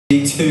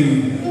The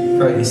two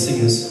greatest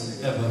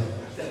singers ever.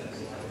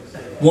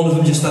 One of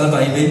them just had a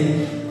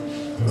baby.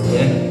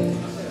 Yeah.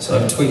 So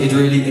I've tweeted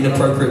really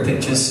inappropriate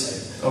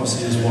pictures.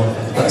 Obviously his wife.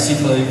 That's your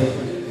clue.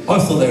 I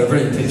thought they were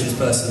brilliant pictures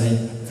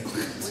personally.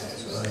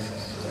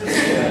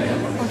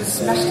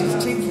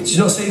 Did you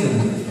not see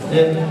them?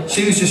 Yeah.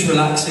 She was just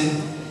relaxing,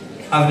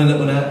 having a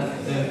little nap.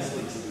 Yeah.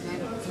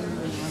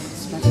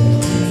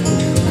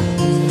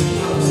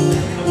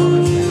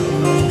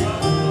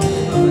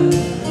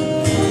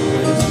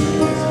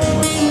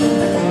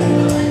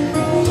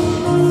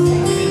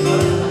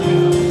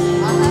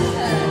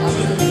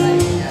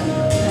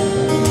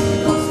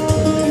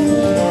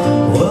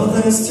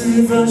 There's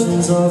two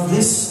versions of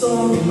this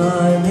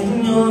storyline,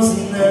 and yours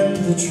and then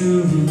the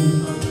truth.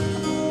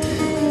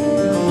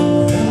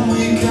 And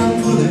we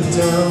can put it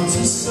down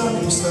to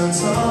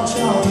circumstance, our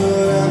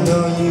childhood and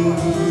our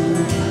youth.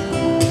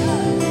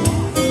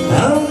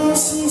 Out of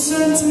some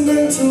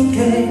sentimental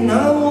gain,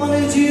 I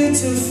wanted you to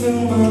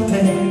feel my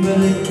pain,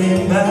 but it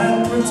came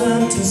back,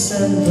 returned to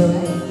sender.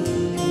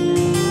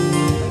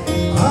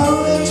 I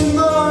read your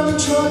mind and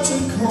tried to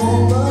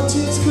call, my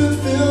tears could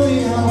fill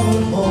the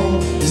outward hole.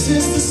 Is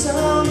this the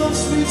sound of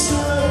sweet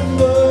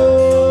surrender?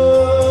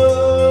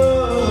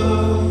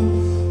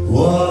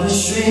 What a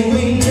shame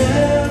we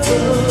never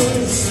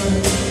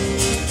listened.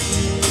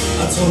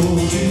 I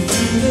told you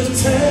through the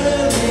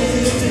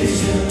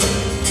television,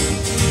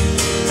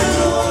 and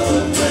all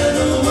that went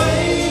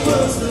away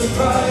was the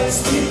price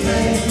we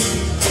paid.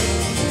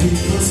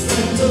 People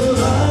spent a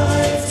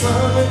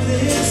lifetime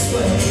this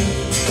way.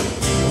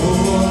 Oh,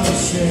 what a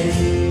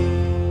shame.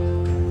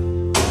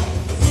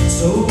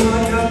 So I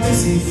got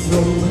busy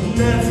throwing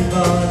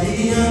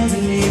everybody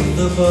underneath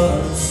the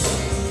bus.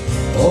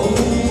 Oh,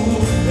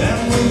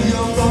 and with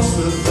your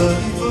poster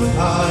 30 foot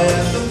high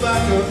at the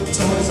back of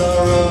Toys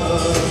R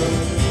Us,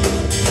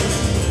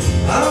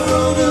 I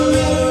wrote a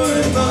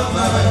letter in my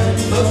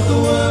mind, but the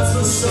words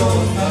were so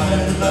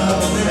kind about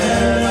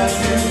there I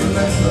can't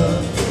remember.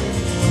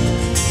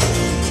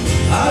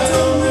 I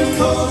don't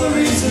recall the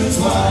reasons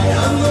why,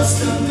 I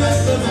must have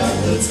met them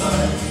at the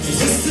time. It's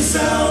just the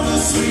sound of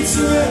sweet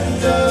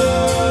surrender.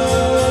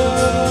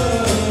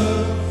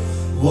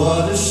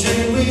 What a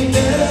shame we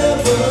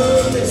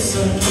never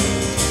listened.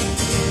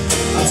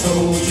 I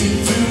told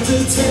you through the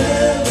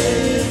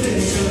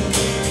television,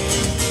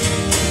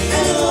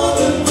 and all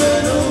that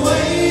went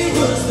away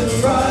was the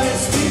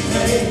price we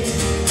paid.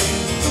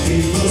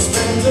 People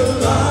spend a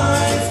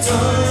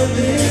lifetime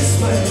this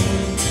way,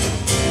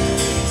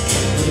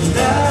 and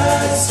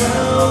that's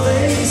how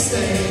they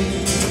stay.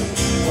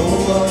 Oh,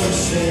 what a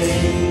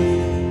shame.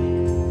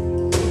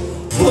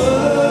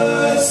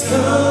 Words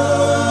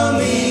come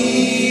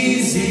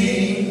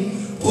easy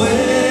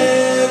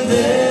when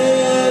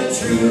they're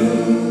true.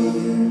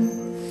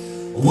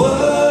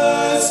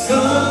 Words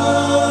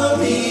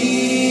come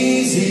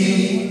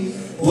easy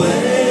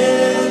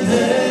when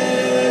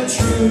they're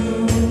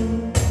true.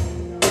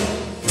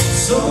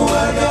 So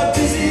I got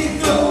busy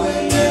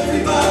throwing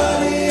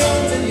everybody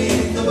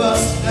underneath the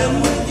bus,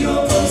 and with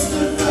your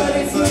poster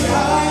 30 foot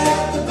high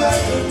at the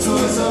back of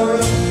Toys R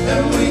Us,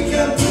 and we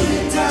can put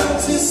it down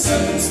to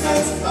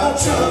circumstance, our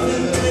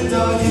childhood and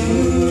our youth.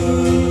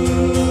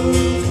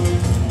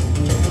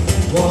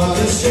 What a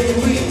shame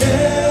we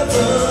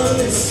never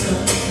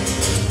listened.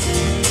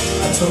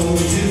 I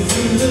told you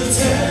through the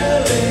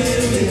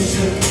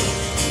television,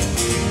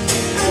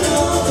 and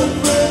all that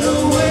went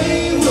away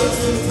was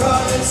the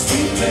price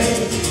we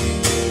paid.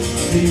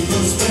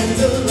 People spend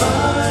a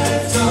life